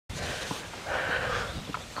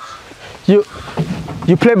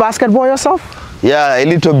You play basketball yourself? Yeah, a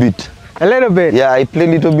little bit. A little bit? Yeah, I play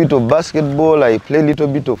a little bit of basketball. I play a little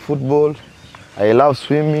bit of football. I love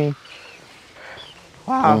swimming.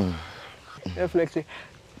 Wow. Definitely.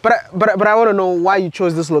 But I want to know why you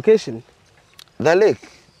chose this location. The lake.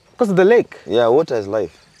 Because of the lake? Yeah, water is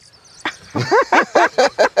life.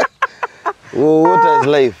 Oh, water is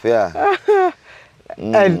life, yeah.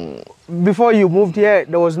 And before you moved here,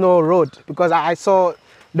 there was no road, because I saw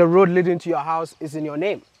the road leading to your house is in your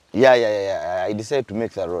name. Yeah. I decided to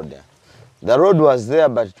make the road there. The road was there,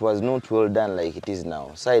 but it was not well done like it is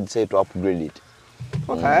now. So I decided to upgrade it.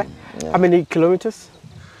 Okay. Yeah. How many kilometers?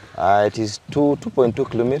 It is 2.2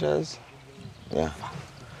 kilometers. Yeah,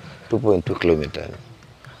 2.2 kilometers.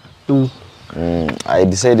 I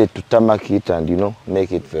decided to tarmac it and, you know,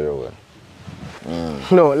 make it very well.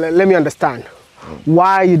 No, let me understand.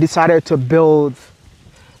 Why you decided to build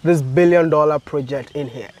this $1 billion project in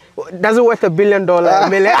here? Does it worth $1 billion?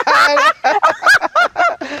 Million?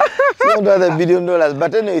 It's not worth $1 billion,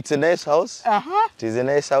 but anyway, it's a nice house. It is a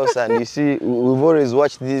nice house, and you see, we've always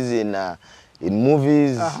watched these in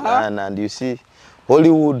movies, and you see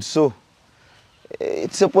Hollywood. So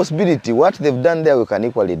it's a possibility. What they've done there, we can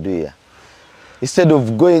equally do here. Instead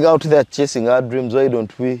of going out there chasing our dreams, why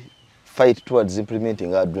don't we fight towards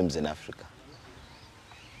implementing our dreams in Africa?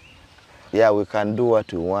 Yeah, we can do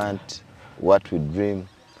what we want, what we dream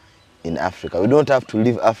in Africa. We don't have to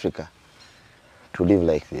leave Africa to live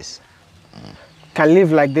like this. Can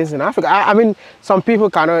live like this in Africa? I mean, some people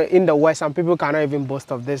cannot, in the West, some people cannot even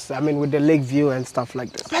boast of this. I mean, with the lake view and stuff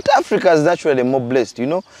like this. But Africa is naturally more blessed, you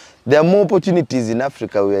know. There are more opportunities in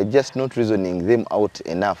Africa. We are just not reasoning them out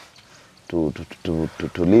enough to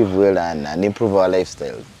live well and improve our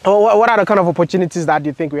lifestyle. What are the kind of opportunities that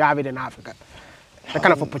you think we have in Africa? The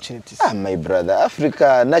kind of opportunities? My brother,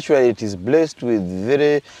 Africa, naturally it is blessed with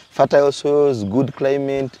very fertile soils, good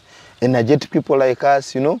climate, energetic people like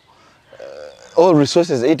us, you know. All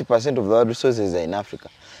resources, 80% of the resources are in Africa.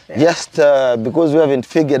 Yeah. Just because we haven't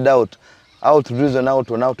figured out how to reason out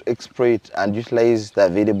on how to exploit and utilize the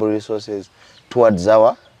available resources towards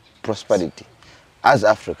our prosperity as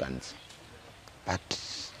Africans.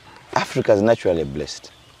 But Africa is naturally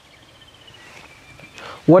blessed.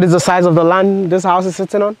 What is the size of the land this house is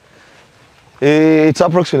sitting on? It's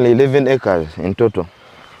approximately 11 acres in total.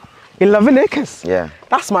 11 acres? Yeah.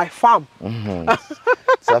 That's my farm. You're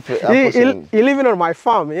living on my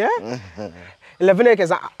farm, yeah? 11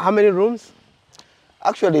 acres, how many rooms?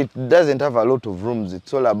 Actually, it doesn't have a lot of rooms.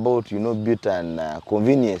 It's all about, you know, beauty and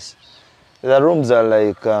convenience. The rooms are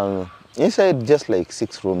like, inside just like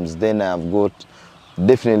 6 rooms. Then I've got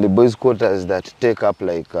definitely boys' quarters that take up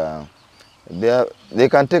like, they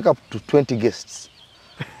can take up to 20 guests.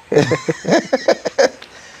 A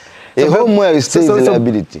home where you stay is a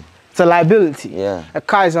liability. It's a liability? Yeah. A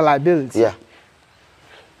car is a liability? Yeah.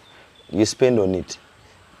 You spend on it.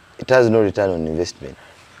 It has no return on investment.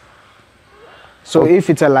 So if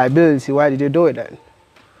it's a liability, why did you do it then?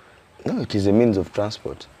 No, it is a means of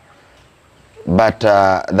transport. But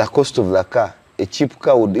the cost of the car, a cheap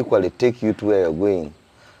car would equally take you to where you're going.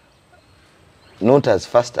 Not as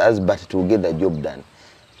fast as, but it will get the job done.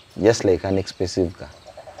 Just like an expensive car.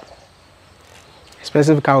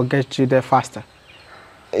 Expensive car will get you there faster.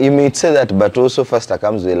 You may say that, but also faster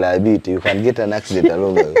comes with liability. You can get an accident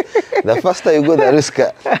along the way. The faster you go, the risk.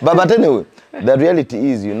 But anyway, the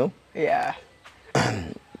reality is, you know. Yeah.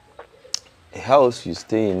 A house you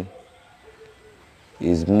stay in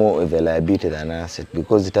is more of a liability than an asset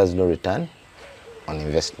because it has no return on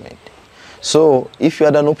investment. So if you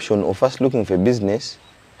had an option of first looking for a business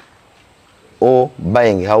or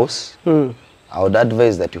buying a house, I would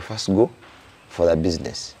advise that you first go for the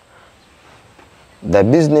business. The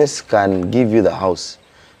business can give you the house,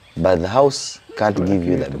 but the house can't give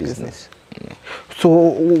you the business. So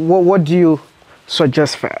what do you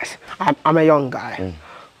suggest first? I'm a young guy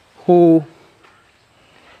who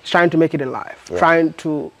is trying to make it in life, trying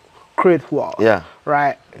to create wealth,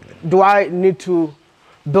 right? Do I need to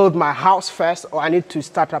build my house first, or I need to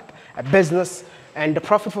start up a business and the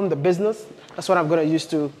profit from the business, that's what I'm going to use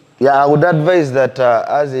to... Yeah, I would advise that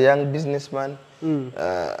as a young businessman,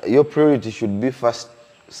 your priority should be first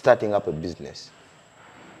starting up a business,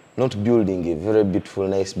 not building a very beautiful,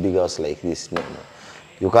 nice, big house like this. No.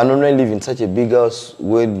 You can only live in such a big house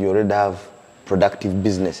when you already have productive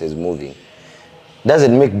businesses moving.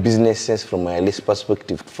 Doesn't make business sense from my list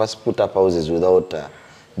perspective to first put up houses without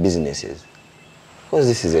businesses. Because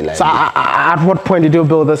this is a liability. So at what point did you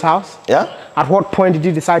build this house? Yeah? At what point did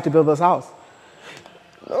you decide to build this house?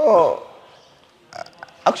 No.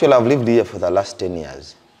 Actually, I've lived here for the last 10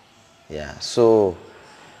 years. Yeah, so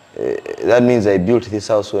That means I built this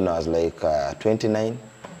house when I was like 28,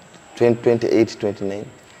 29.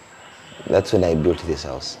 That's when I built this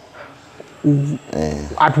house.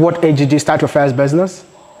 At what age did you start your first business?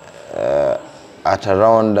 At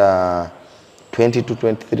around 20 to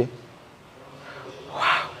 23.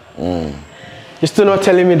 Wow. You're still not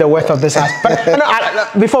telling me the worth of this house.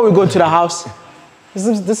 But before we go to the house, this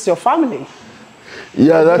is your family.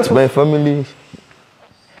 Yeah, that's my family.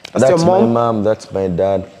 That's your my mom, that's my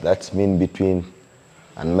dad, that's me in between,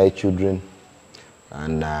 and my children,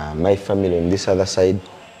 and my family on this other side.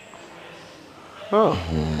 Oh,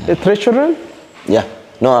 the 3 children? Yeah.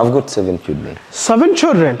 No, I've got 7 children. 7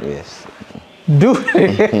 children? Yes. Dude.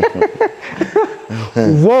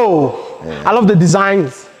 Whoa. Yeah. I love the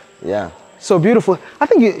designs. Yeah. So beautiful. I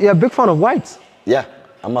think you're a big fan of white. Yeah.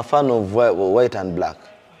 I'm a fan of white and black.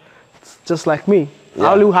 Just like me. Yeah.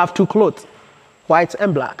 I only have 2 clothes, white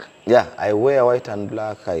and black. Yeah, I wear white and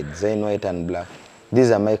black. I design white and black.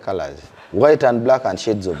 These are my colors. White and black and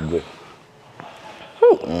shades of gray.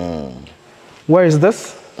 Where is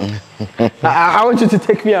this? I want you to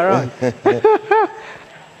take me around.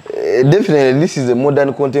 Definitely, this is a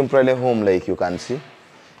modern contemporary home, like you can see.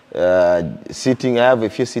 Sitting, I have a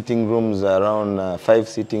few sitting rooms, around 5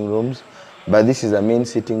 sitting rooms, but this is the main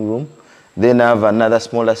sitting room. Then I have another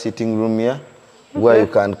smaller sitting room here, where you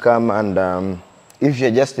can come and if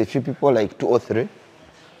you're just a few people, like 2 or 3,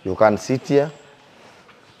 you can sit here.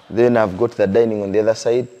 Then I've got the dining on the other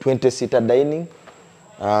side, 20-seater dining.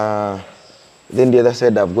 Then the other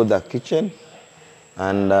side, I've got the kitchen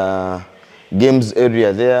and games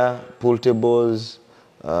area there, pool tables,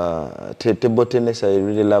 table tennis. I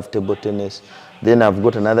really love table tennis. Then I've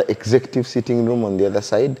got another executive sitting room on the other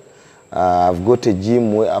side. I've got a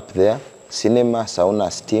gym way up there, cinema,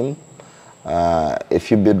 sauna, steam, a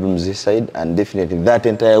few bedrooms this side, and definitely that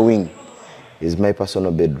entire wing is my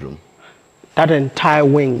personal bedroom. That entire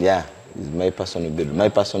wing? Yeah, is my personal bedroom, my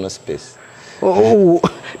personal space. Oh,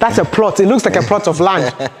 that's a plot. It looks like a plot of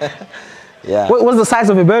land. Yeah. What's the size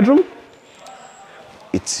of a bedroom?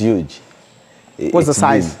 It's huge. What's the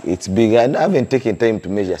size? Big. It's big. I haven't taken time to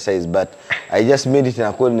measure size, but I just made it in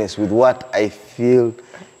accordance with what I feel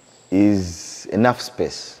is enough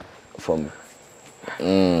space for me.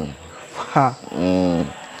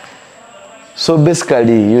 So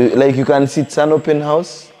basically, you can see it's an open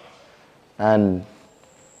house, and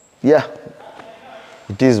yeah,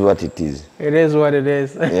 it is what it is. It is what it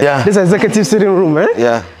is. Yeah. This executive sitting room, eh?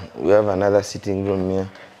 Yeah, we have another sitting room here.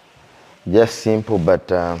 Just simple but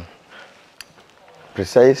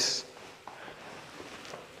precise.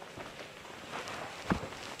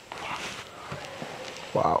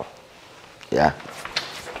 Wow. Yeah.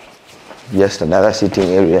 Just another sitting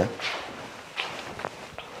area.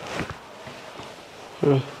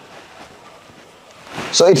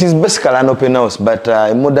 So it is basically an open house, but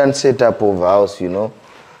a modern setup of a house, you know.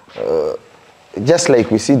 Just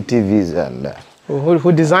like we see TVs and...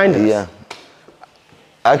 who designed it? Yeah.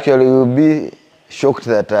 Actually, you'll be shocked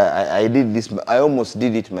that I did this. I almost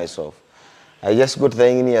did it myself. I just got the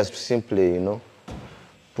engineers to simply, you know,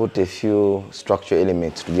 put a few structural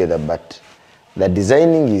elements together, but the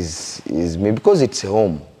designing is me, because it's a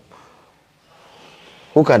home.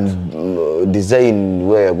 Who can design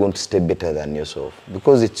where you're going to stay better than yourself?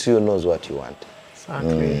 Because it's you who knows what you want.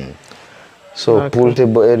 Exactly. So exactly. Pool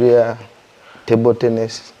table area, table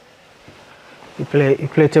tennis. You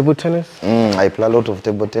play table tennis? I play a lot of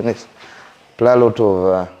table tennis. Play a lot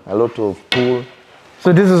of pool.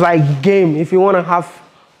 So this is like game. If you want to have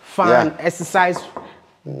fun, exercise,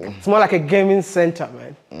 it's more like a gaming center,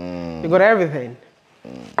 man. You got everything.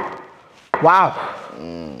 Wow.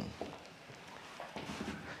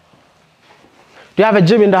 Do you have a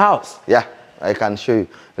gym in the house? Yeah, I can show you.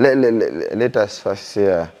 Let us first see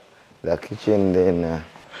the kitchen, then...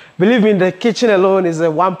 Believe me, the kitchen alone is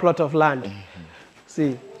one plot of land.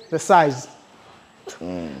 See, the size.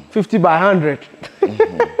 50 by 100.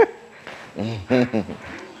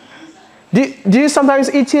 Do you sometimes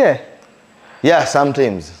eat here? Yeah,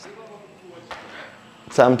 sometimes.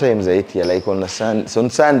 Sometimes I eat here, like on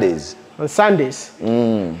Sundays. On Sundays?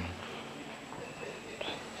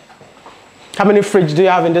 How many fridges do you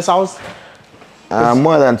have in this house?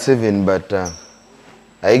 More than 7, but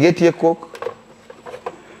I get here Coke.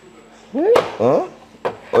 Or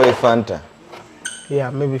a Fanta. Yeah,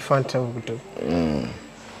 maybe Fanta will do.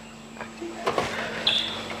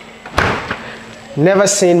 Never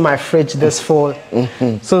seen my fridge this full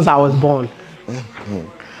since I was born.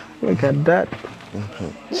 Look at that.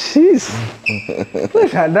 Jeez.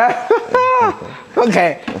 Look at that.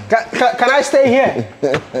 Okay. Can I stay here?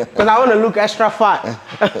 Because I want to look extra fat.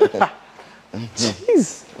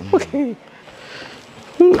 Jeez. Okay.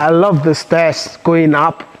 I love the stairs going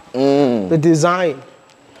up. The design.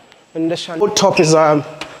 And the top is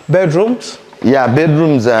bedrooms. Yeah,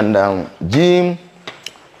 bedrooms and gym.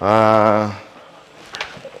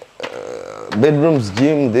 Bedrooms,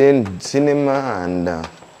 gym, then cinema, and a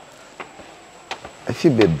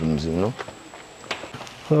few bedrooms, you know.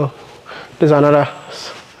 Oh, there's another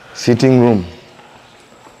sitting room.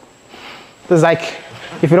 It's like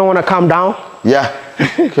if you don't want to calm down. Yeah,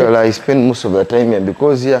 well, I spend most of the time here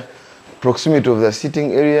because here, proximity of the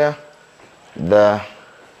sitting area, the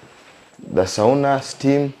sauna,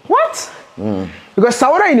 steam. What? Because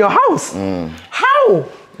sauna in your house? How?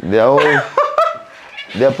 They are all,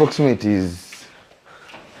 their proximity is.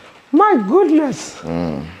 My goodness.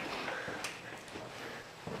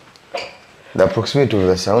 The proximity of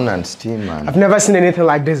the sauna and steam. And I've never seen anything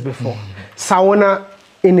like this before. Sauna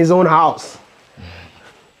in his own house.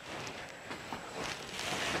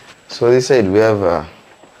 So this side we have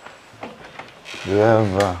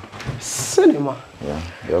cinema. Yeah,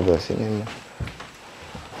 we have the cinema.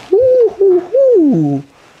 Ooh.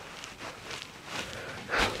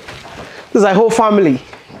 This is a whole family.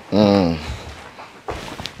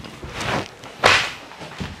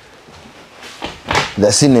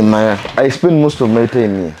 The cinema. I spend most of my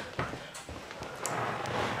time here.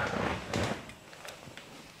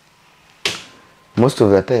 Most of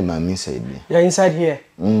the time I'm inside here. You're inside here?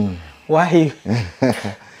 Why?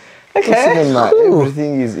 Okay. Cinema,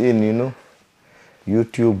 everything is in, you know.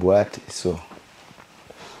 YouTube, what? So.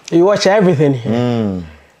 You watch everything here?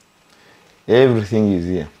 Everything is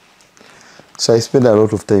here. So I spend a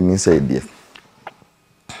lot of time inside here.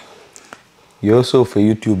 You're also for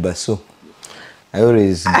YouTuber, so I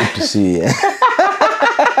always get to see you.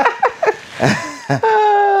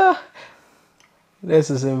 This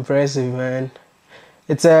is impressive, man.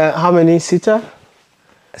 It's a how many seater?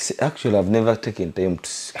 Actually, I've never taken time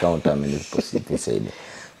to count how many people sit inside here.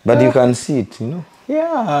 But you can see it, you know.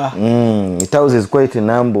 Yeah. It houses quite a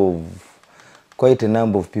number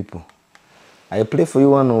of people. I play for you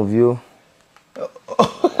one of your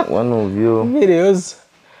videos.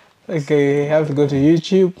 Okay, you have to go to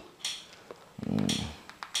YouTube.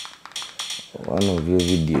 One of your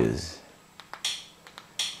videos.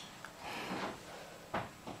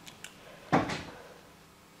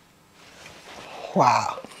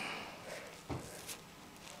 Wow.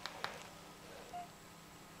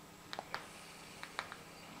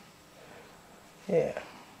 Yeah.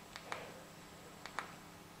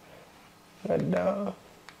 And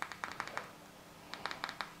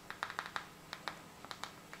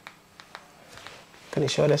can you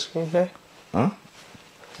show the screen there? Huh?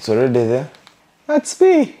 It's already there? That's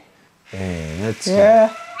me. Hey, that's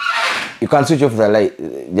yeah. You can switch off the light,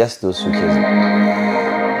 just those switches.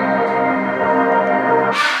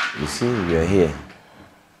 You see, you're here.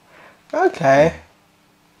 Okay.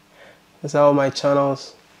 These are all my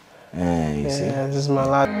channels. You see? Yeah, this is my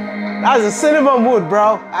life. That's the cinema mood,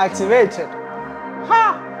 bro. Activated.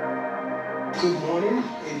 Ha! Good morning.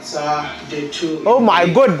 It's day 2. Oh my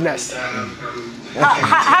goodness.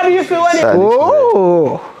 How do you feel when it...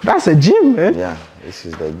 Oh, that's a gym, man. Yeah, this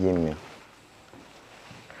is the gym, man.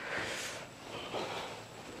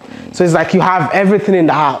 So it's like you have everything in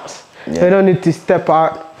the house. Yeah. You don't need to step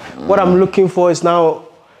out. What I'm looking for is now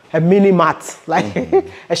a mini mat, like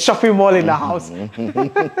a shopping mall in the house.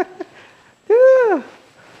 Yeah.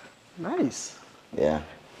 Nice. Yeah.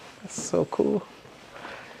 That's so cool.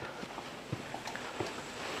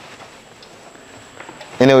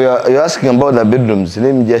 Anyway, you're asking about the bedrooms.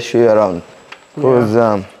 Let me just show you around. Because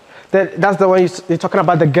that's the one you're talking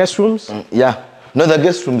about, the guest rooms? Yeah. No, the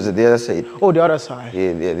guest rooms are the other side. Oh, the other side.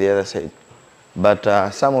 Yeah, the other side.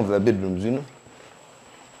 But some of the bedrooms, you know.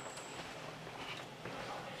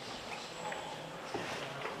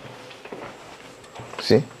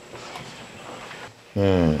 See?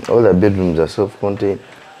 All the bedrooms are self-contained,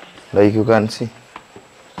 like you can see.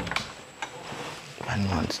 And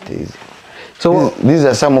one stays. So these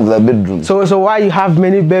are some of the bedrooms. So why you have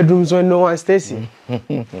many bedrooms when no one stays here?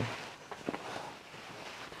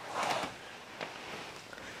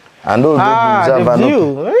 And all bedrooms have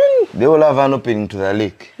they all have an opening to the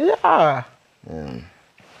lake. Yeah.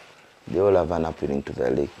 They all have an opening to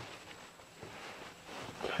the lake.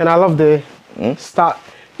 And I love the start.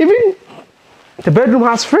 Even the bedroom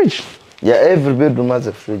has fridge. Yeah, every bedroom has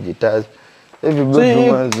a fridge. It has. Every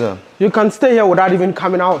bedroom has. You can stay here without even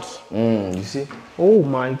coming out. You see? Oh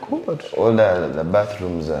my God. All the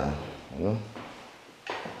bathrooms are, you know,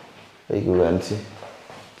 like you can see.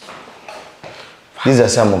 These are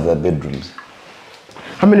some of the bedrooms.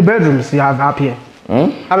 How many bedrooms do you have up here?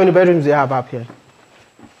 How many bedrooms do you have up here?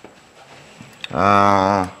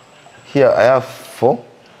 Here I have 4.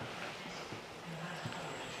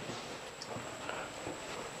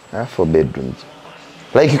 I have 4 bedrooms.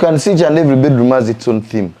 Like you can see, each and every bedroom has its own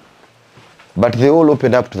theme. But they all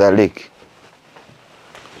open up to the lake.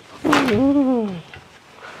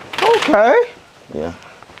 Okay. Yeah.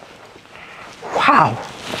 Wow.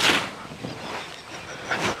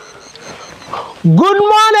 Good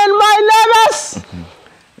morning, my neighbors.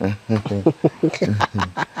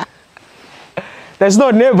 There's no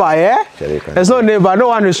neighbor, yeah? There's no neighbor. No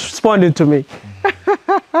one is responding to me.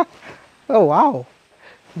 Oh wow,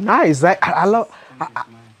 nice. I love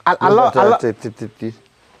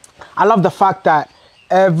the fact that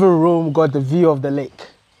every room got the view of the lake.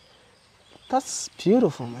 That's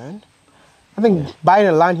beautiful, man. I think buying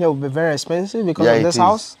a land here would be very expensive because of this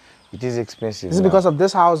house. It is expensive. Is it because of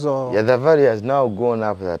this house or? Yeah, the value has now gone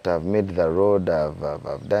up that I've made the road,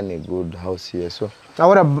 I've done a good house here. So I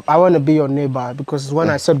want to be your neighbor because when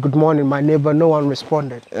I said good morning, my neighbor, no one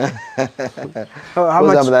responded. How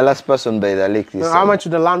much? I'm the last person by the lake this How much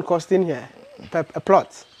would the land cost in here? A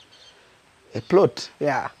plot? A plot?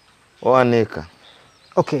 Yeah. Or an acre?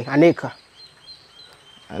 Okay, an acre.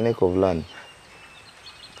 An acre of land.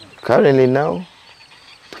 Currently now,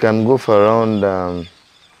 it can go for around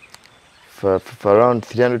for around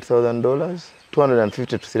 $300,000, $250,000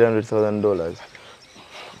 to $300,000.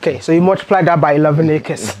 Okay, so you multiply that by 11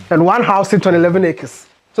 acres, and one house sits on 11 acres.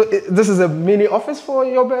 So this is a mini office for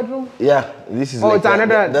your bedroom? Yeah, this is like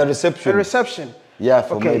the reception. The reception. Yeah,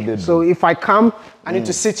 for my bedroom. So if I come, I need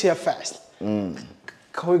to sit here first. Can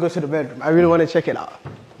we go to the bedroom? I really want to check it out.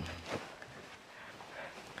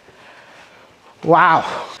 Wow.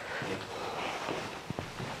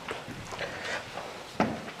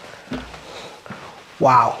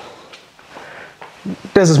 Wow.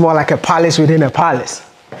 This is more like a palace within a palace.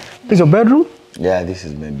 This is your bedroom? Yeah, this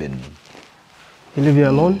is my bedroom. You live here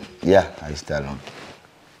alone? Yeah, I stay alone.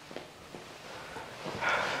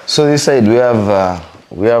 So this side we have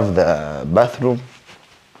the bathroom.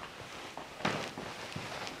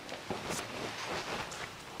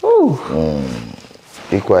 Ooh.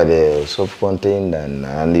 Equally self-contained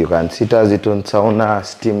and you can sit as it on sauna,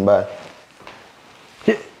 steam bath.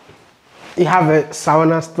 You have a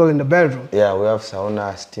sauna still in the bedroom? Yeah, we have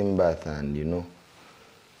sauna, steam bath, and you know.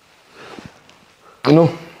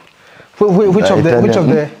 Which of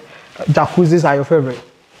the jacuzzis are your favorite?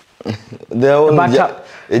 They're all a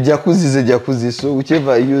jacuzzi is a jacuzzi, so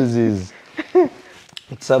whichever I use it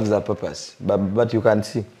serves a purpose. But you can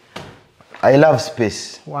see, I love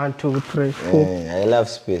space. 1, 2, 3, 4. I love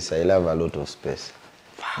space. I love a lot of space.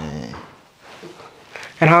 Wow.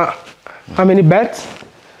 And how many beds?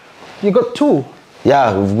 You got 2?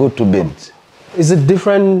 Yeah, we've got 2 beds. Is it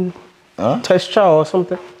different texture or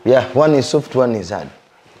something? Yeah, one is soft, one is hard.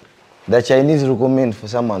 The Chinese recommend for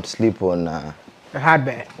someone to sleep on a hard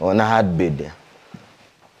bed. On a hard bed, yeah.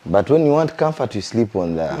 But when you want comfort, you sleep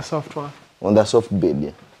on the soft one. On the soft bed,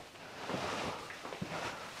 yeah.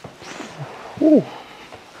 Ooh.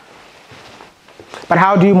 But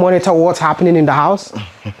how do you monitor what's happening in the house?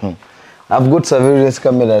 I've got surveillance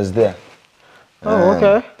cameras there. Oh,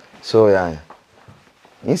 okay. So yeah,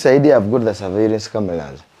 inside here I've got the surveillance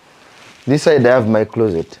cameras. This side I have my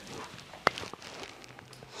closet.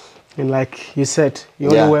 And like you said,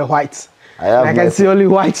 you only wear white. I can see only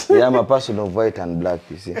white. Yeah, I'm a person of white and black,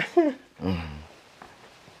 you see.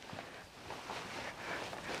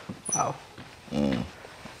 Wow.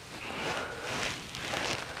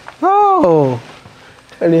 Oh,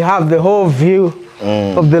 and you have the whole view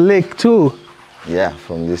of the lake too. Yeah,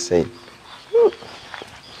 from this side.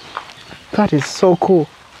 That is so cool.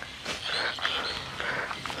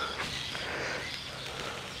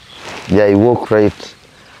 Yeah, you walk right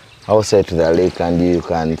outside to the lake and you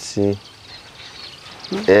can see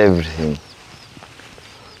everything.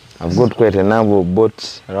 I've got quite a number of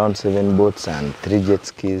boats, around 7 boats and 3 jet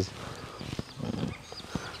skis.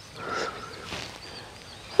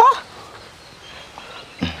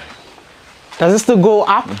 Does it still go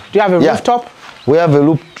up? Do you have a rooftop? We have a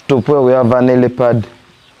rooftop where we have an helipad.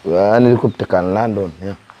 An helicopter can land on.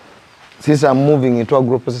 Yeah. Since I'm moving into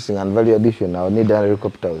agro processing and value addition, I'll need a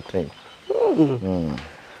helicopter with train.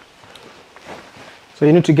 So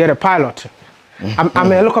you need to get a pilot.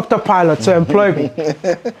 I'm a helicopter pilot, so employ me.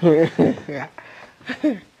 Yeah.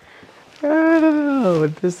 Oh,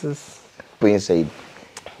 this is inside.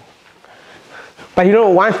 But you know,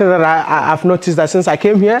 one thing that I've noticed that since I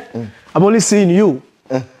came here, I'm only seeing you.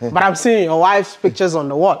 But I'm seeing your wife's pictures on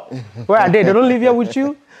the wall. Where are they? They don't live here with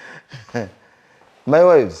you? My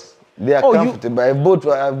wives, they are comfortable.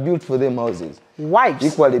 I've built for them houses. Wives?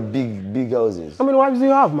 Equally big houses. How many wives do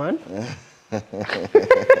you have, man?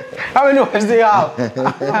 How many wives do you have?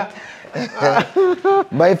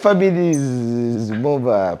 My family is more of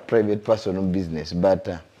a private personal business, but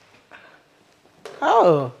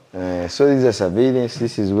so these are surveillance.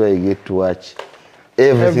 This is where you get to watch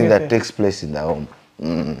everything that takes place in the home.